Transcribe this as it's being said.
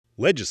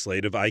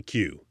Legislative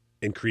IQ.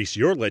 Increase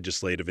your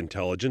legislative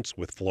intelligence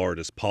with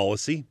Florida's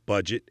policy,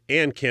 budget,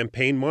 and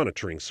campaign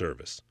monitoring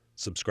service.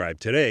 Subscribe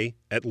today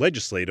at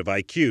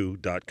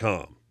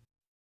legislativeiq.com.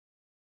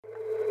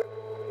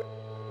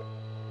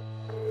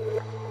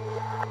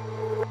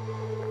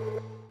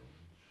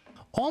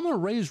 Alma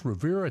Reyes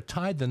Rivera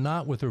tied the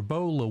knot with her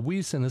beau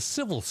Luis in a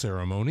civil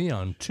ceremony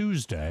on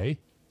Tuesday.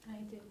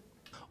 I did.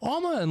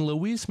 Alma and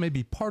Luis may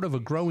be part of a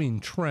growing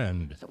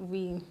trend.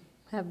 We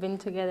have been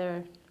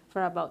together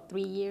for about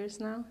 3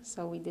 years now,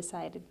 so we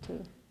decided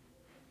to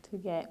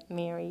get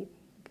married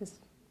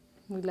because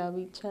we love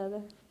each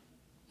other.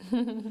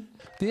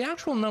 The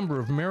actual number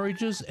of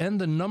marriages and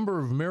the number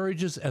of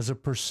marriages as a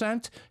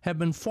percent have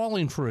been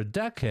falling for a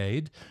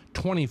decade.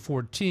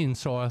 2014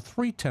 saw a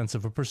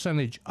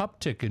 0.3%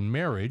 uptick in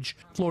marriage.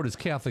 Florida's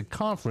Catholic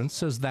Conference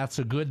says that's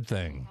a good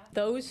thing.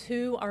 Those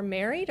who are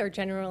married are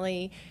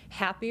generally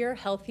happier,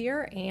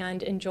 healthier,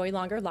 and enjoy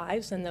longer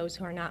lives than those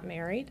who are not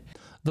married.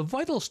 The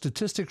Vital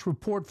Statistics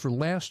report for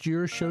last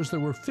year shows there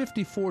were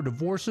 54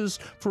 divorces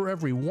for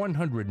every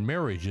 100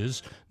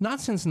 marriages. Not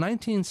since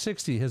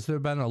 1960 has there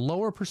been a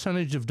lower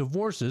percentage of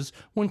divorces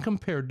when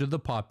compared to the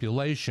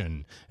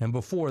population. And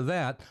before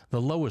that, the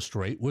lowest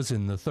rate was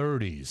in the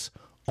 30s.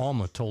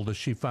 Alma told us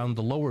she found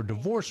the lower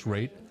divorce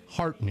rate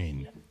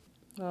heartening.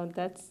 Well,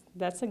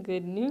 that's a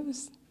good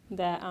news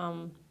that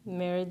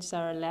marriages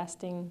are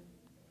lasting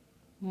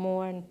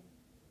more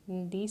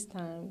in these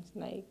times.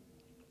 Like,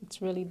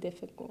 it's really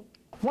difficult.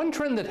 One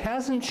trend that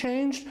hasn't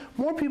changed,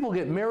 more people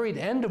get married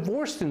and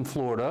divorced in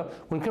Florida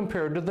when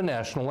compared to the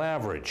national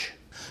average.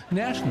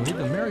 Nationally,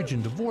 the marriage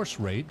and divorce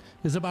rate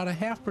is about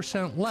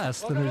 0.5%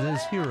 less than it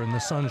is here in the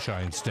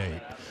Sunshine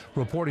State.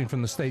 Reporting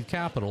from the state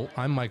capitol,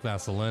 I'm Mike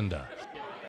Vasalinda.